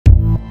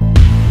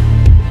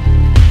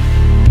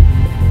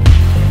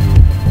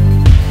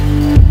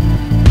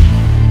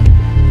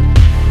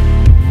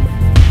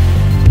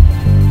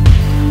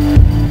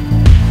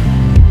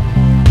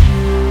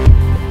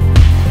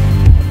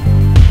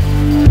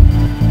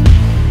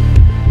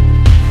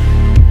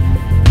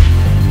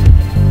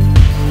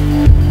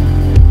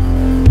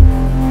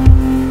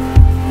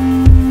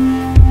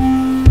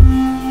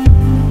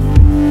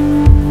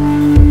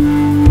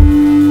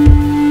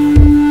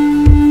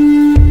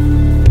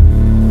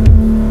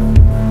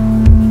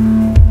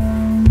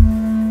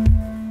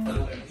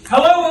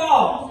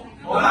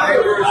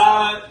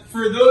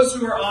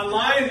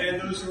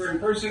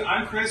person.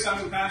 I'm Chris.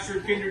 I'm the pastor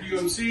of Kindred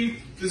UMC.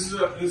 This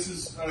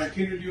is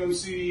Kindred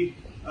UMC,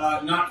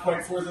 not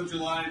quite 4th of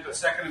July, but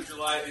 2nd of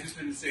July,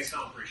 Independence Day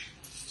celebration.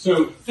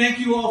 So thank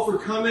you all for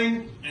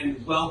coming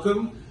and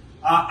welcome.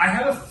 I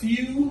have a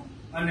few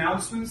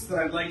announcements that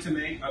I'd like to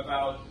make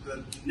about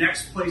the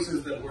next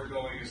places that we're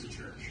going as a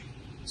church.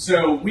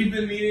 So we've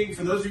been meeting,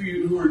 for those of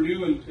you who are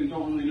new and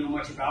don't really know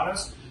much about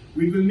us,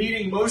 we've been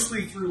meeting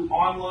mostly through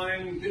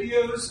online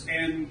videos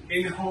and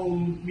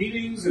in-home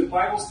meetings and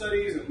Bible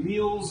studies and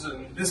meals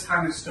and this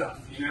kind of stuff,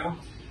 you know?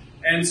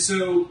 And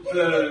so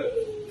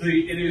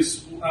it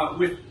is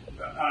with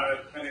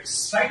an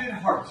excited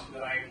heart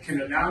that I can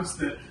announce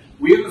that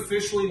we have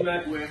officially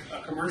met with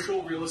a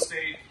commercial real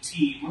estate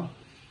team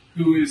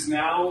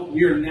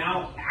we are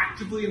now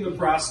actively in the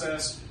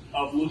process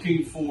of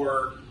looking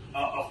for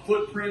a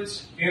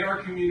footprint in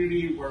our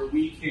community where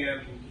we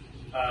can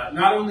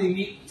not only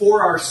meet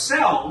for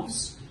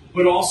ourselves,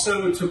 but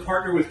also to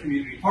partner with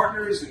community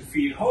partners and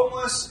feed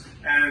homeless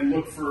and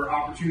look for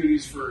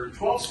opportunities for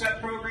 12-step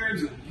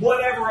programs and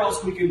whatever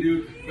else we can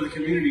do for the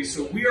community.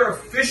 So we are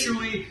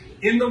officially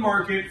in the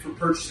market for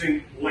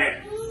purchasing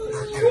land.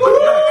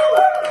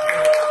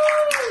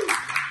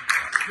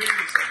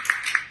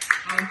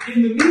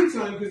 In the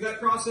meantime, because that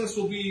process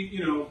will be,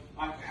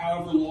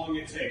 however long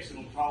it takes.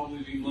 It'll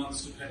probably be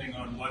months depending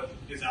on what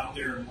is out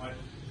there and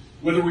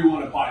whether we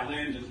want to buy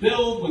land and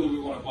build, whether we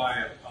want to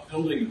buy a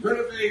building and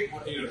renovate,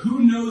 who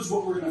knows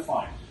what we're going to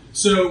find.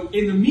 So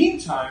in the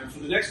meantime, for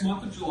the next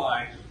month of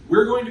July,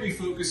 we're going to be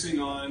focusing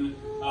on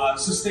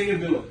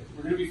sustainability.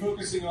 We're going to be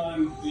focusing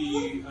on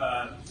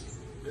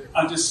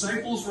a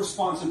disciple's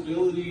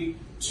responsibility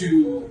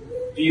to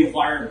the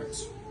environment.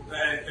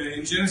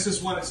 In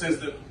Genesis 1, it says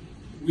that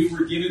we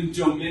were given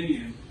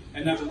dominion,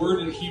 and that the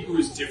word in Hebrew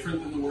is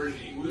different than the word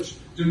in English.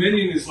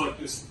 Dominion is like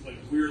this, like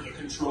we're the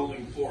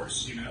controlling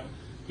force,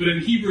 But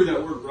in Hebrew,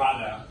 that word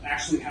rada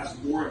actually has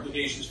more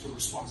implications for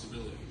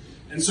responsibility.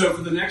 And so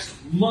for the next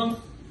month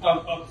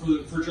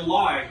for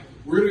July,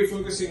 we're going to be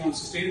focusing on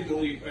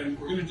sustainability, and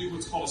we're going to do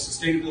what's called a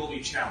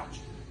sustainability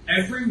challenge.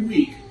 Every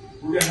week,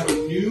 we're going to have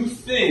a new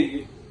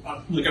thing,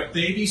 like a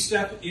baby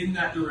step in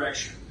that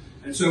direction.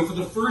 And so for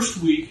the first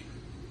week,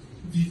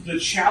 the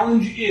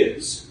challenge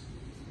is,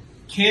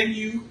 can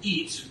you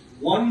eat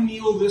one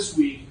meal this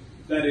week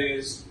that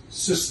is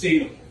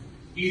sustainable?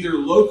 Either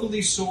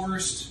locally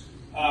sourced,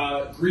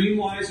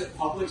 Greenwise at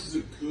Publix is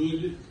a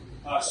good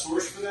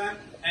source for that.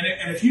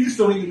 And if you just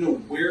don't even know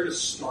where to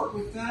start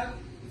with that,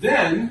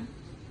 then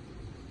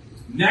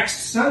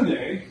next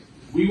Sunday,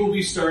 we will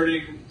be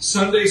starting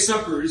Sunday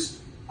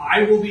suppers.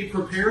 I will be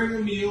preparing a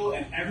meal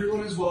and everyone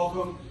is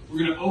welcome. We're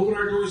going to open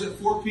our doors at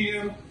 4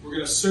 p.m. We're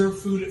going to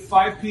serve food at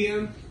 5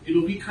 p.m.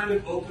 It'll be kind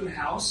of open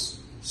house.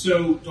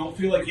 So don't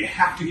feel like you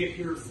have to get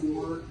here at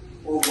 4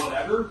 or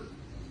whatever.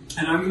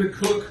 And I'm going to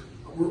cook.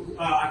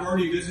 I've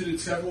already visited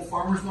several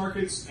farmers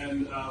markets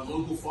and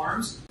local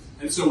farms.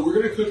 And so we're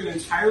going to cook an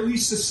entirely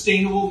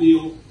sustainable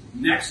meal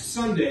next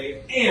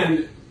Sunday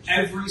and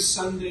every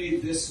Sunday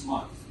this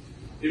month.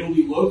 It'll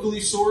be locally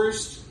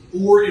sourced,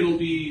 or it'll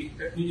be,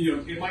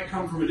 it might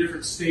come from a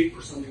different state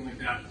or something like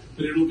that,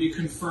 but it'll be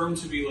confirmed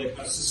to be like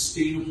a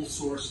sustainable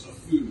source of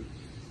food.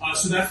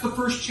 So that's the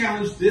first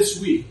challenge this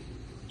week.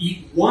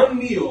 Eat one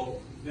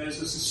meal that is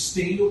a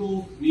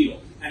sustainable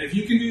meal. And if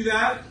you can do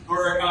that,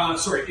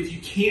 if you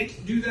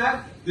can't do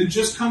that, then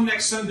just come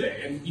next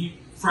Sunday and eat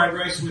fried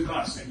rice with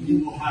us, and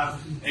you will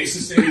have a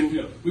sustainable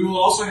meal. We will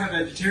also have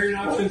vegetarian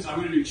options. I'm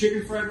going to do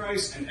chicken fried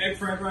rice and egg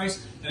fried rice.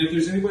 And if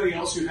there's anybody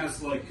else who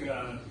has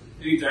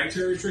any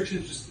dietary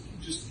restrictions,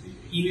 just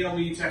email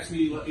me, text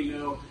me, let me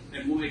know,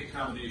 and we'll make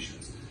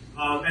accommodations.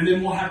 And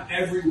then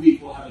every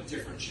week we'll have a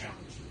different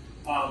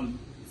challenge.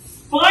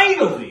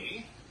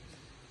 Finally,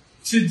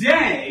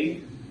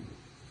 today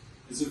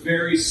is a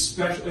very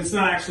special, it's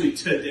not actually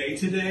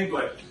today,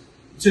 but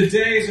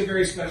today is a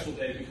very special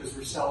day because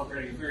we're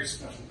celebrating a very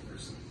special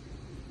person.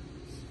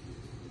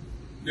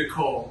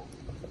 Nicole.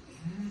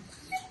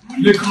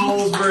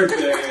 Nicole's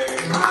birthday. So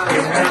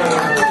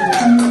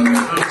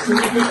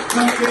we've got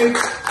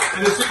cupcakes,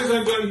 and as soon as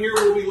I'm done here,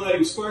 we'll be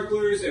lighting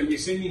sparklers and be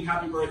singing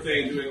happy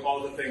birthday and doing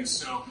all the things.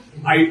 So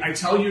I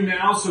tell you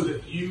now so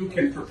that you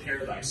can prepare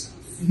thyself.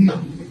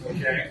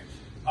 Okay?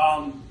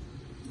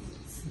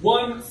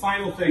 One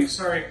final thing.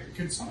 Sorry,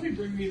 can somebody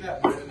bring me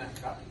that bread in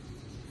that cup,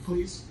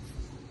 please?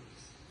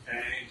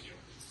 Thank you.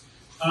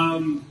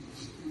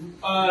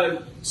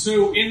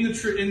 So in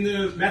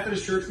the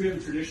Methodist Church, we have a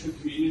tradition of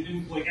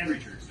communion. Like every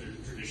church, there's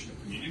a tradition of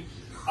communion.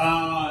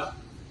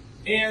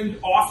 And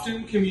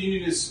often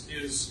communion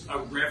is a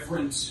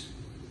reverent,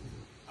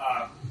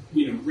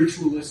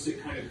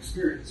 ritualistic kind of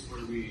experience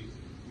where we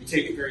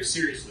take it very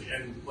seriously.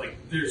 And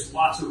there's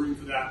lots of room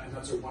for that, and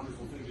that's a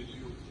wonderful thing to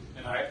do.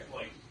 And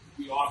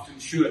we often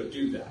should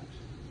do that.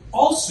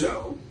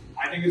 Also,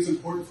 I think it's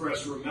important for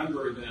us to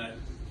remember that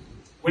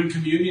when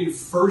communion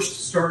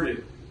first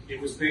started, it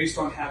was based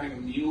on having a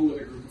meal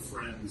with a group of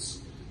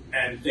friends,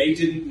 and they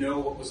didn't know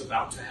what was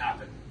about to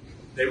happen.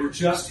 They were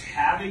just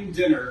having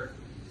dinner,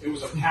 It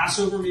was a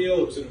Passover meal.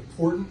 It was an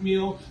important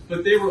meal,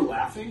 but they were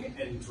laughing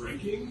and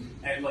drinking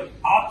and like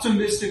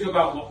optimistic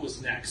about what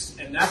was next.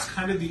 And that's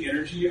kind of the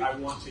energy I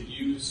want to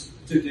use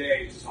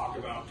today to talk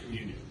about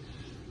communion.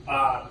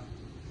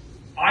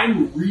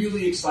 I'm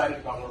really excited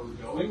about where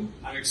we're going.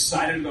 I'm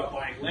excited about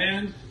buying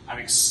land. I'm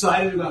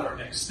excited about our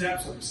next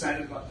steps. I'm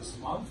excited about this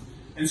month.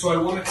 And so I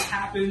want to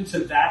tap into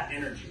that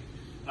energy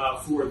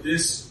for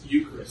this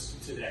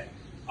Eucharist today.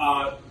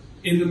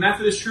 In the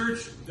Methodist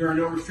Church, there are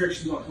no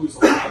restrictions on who's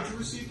allowed to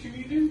receive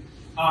communion.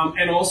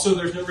 And also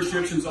there's no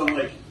restrictions on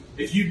like,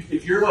 if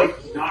you're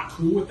like not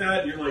cool with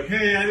that, you're like,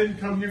 hey, I didn't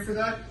come here for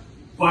that.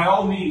 By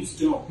all means,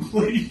 don't.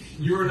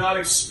 You are not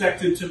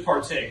expected to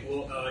partake.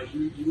 Well,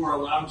 you are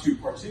allowed to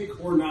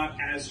partake or not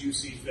as you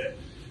see fit.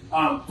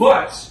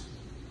 But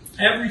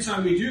every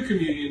time we do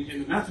communion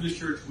in the Methodist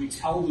Church, we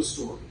tell the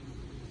story.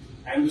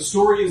 And the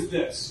story is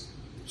this.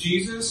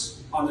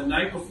 Jesus, on the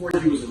night before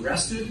he was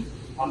arrested,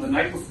 on the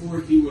night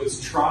before he was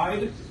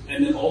tried,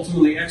 and then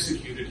ultimately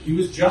executed, he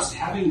was just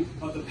having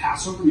the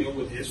Passover meal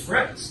with his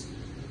friends,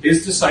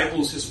 his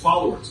disciples, his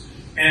followers.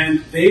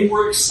 And they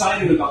were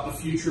excited about the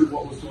future of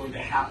what was going to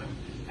happen.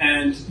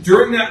 And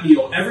during that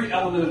meal, every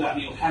element of that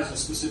meal has a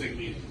specific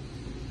meaning.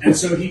 And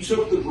so he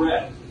took the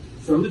bread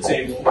from the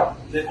table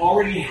that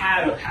already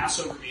had a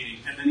Passover meaning,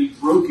 and then he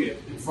broke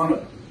it in front of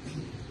them.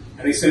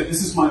 And he said,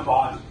 this is my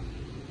body.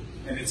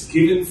 And it's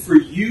given for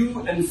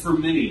you and for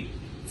many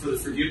for the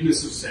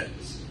forgiveness of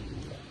sins.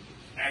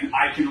 And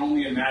I can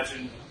only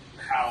imagine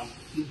how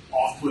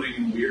off-putting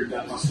and weird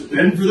that must have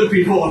been for the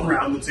people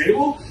around the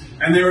table.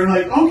 And they were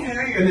like,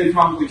 okay. And they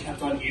probably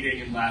kept on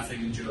eating and laughing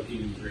and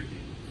joking and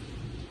drinking.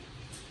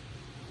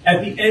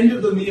 At the end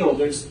of the meal,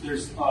 there's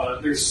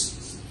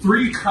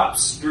 3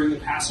 cups during the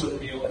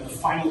Passover meal, and the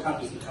final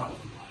cup is the cup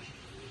of the blood.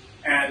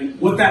 And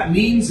what that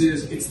means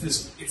is it's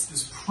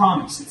this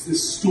promise, it's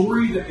this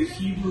story that the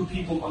Hebrew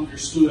people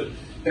understood,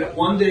 that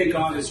one day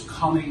God is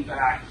coming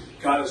back,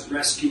 God is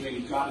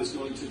rescuing, God is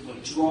going to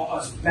draw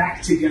us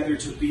back together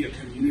to be a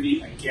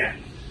community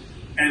again.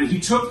 And he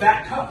took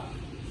that cup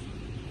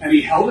and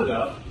he held it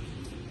up,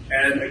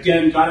 and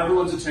again got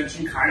everyone's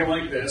attention kind of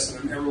like this,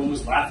 and everyone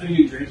was laughing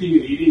and drinking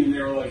and eating, and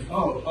they were like,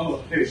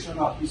 oh, hey, shut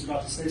up, he's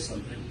about to say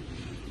something.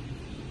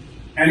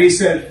 And he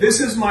said, this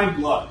is my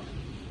blood.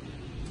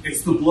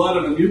 It's the blood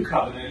of a new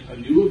covenant, a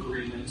new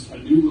agreement, a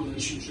new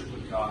relationship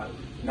with God,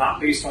 not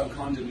based on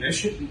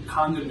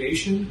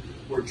condemnation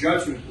or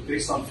judgment, but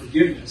based on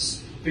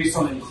forgiveness, based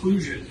on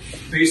inclusion,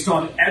 based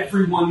on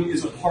everyone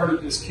is a part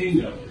of this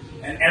kingdom.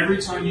 And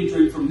every time you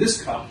drink from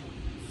this cup,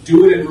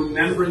 do it in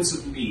remembrance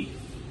of me.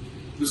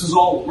 This is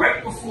all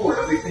right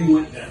before everything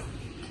went down.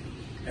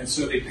 And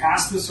so they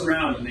passed this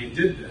around and they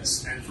did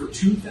this. And for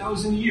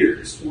 2,000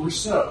 years or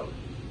so,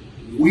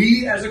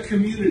 we as a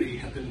community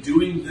have been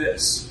doing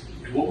this.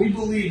 And what we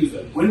believe is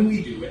that when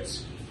we do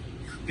it,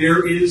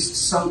 there is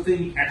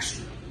something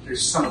extra.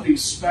 There's something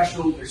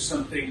special. There's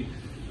something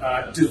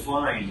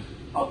divine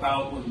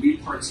about when we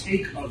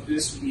partake of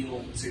this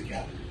meal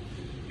together.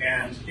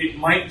 And it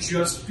might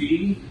just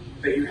be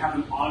that you have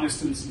an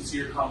honest and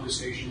sincere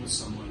conversation with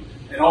someone.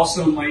 It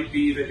also might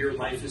be that your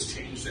life has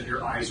changed and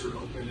your eyes are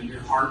open and your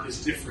heart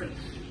is different.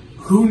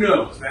 Who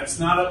knows? That's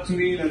not up to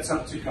me. That's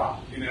up to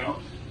God,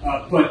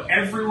 But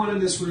everyone in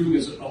this room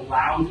is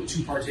allowed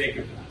to partake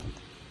of that.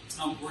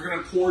 We're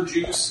going to pour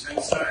juice, and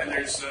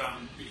there's,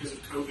 because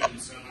of COVID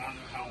and stuff, I don't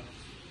know how,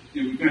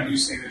 we've got new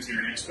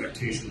sanitary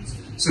expectations.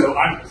 So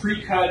I've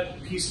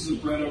pre-cut pieces of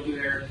bread over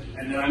there,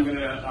 and then I'm going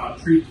to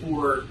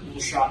pre-pour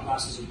little shot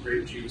glasses of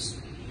grape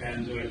juice.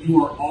 And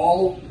you are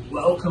all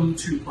welcome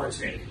to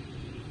partake.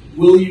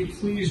 Will you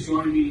please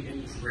join me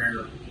in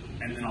prayer,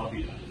 and then I'll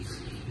be done.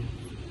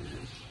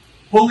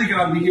 Holy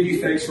God, we give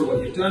you thanks for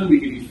what you've done. We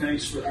give you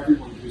thanks for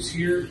everyone who's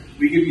here.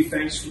 We give you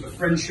thanks for the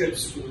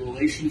friendships, for the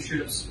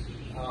relationships.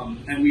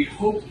 And we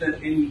hope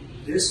that in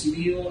this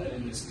meal and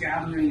in this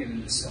gathering and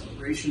in this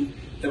celebration,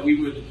 that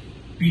we would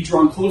be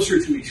drawn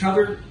closer to each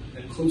other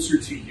and closer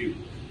to you.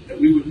 That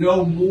we would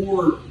know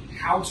more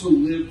how to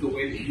live the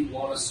way that you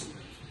want us to live.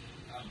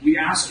 We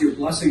ask your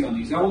blessing on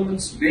these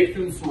elements. Make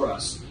them for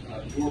us,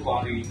 your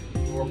body,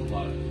 your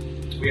blood.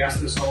 We ask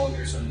this all in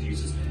your Son,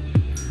 Jesus'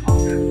 name.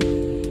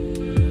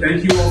 Amen.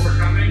 Thank you all for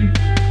coming.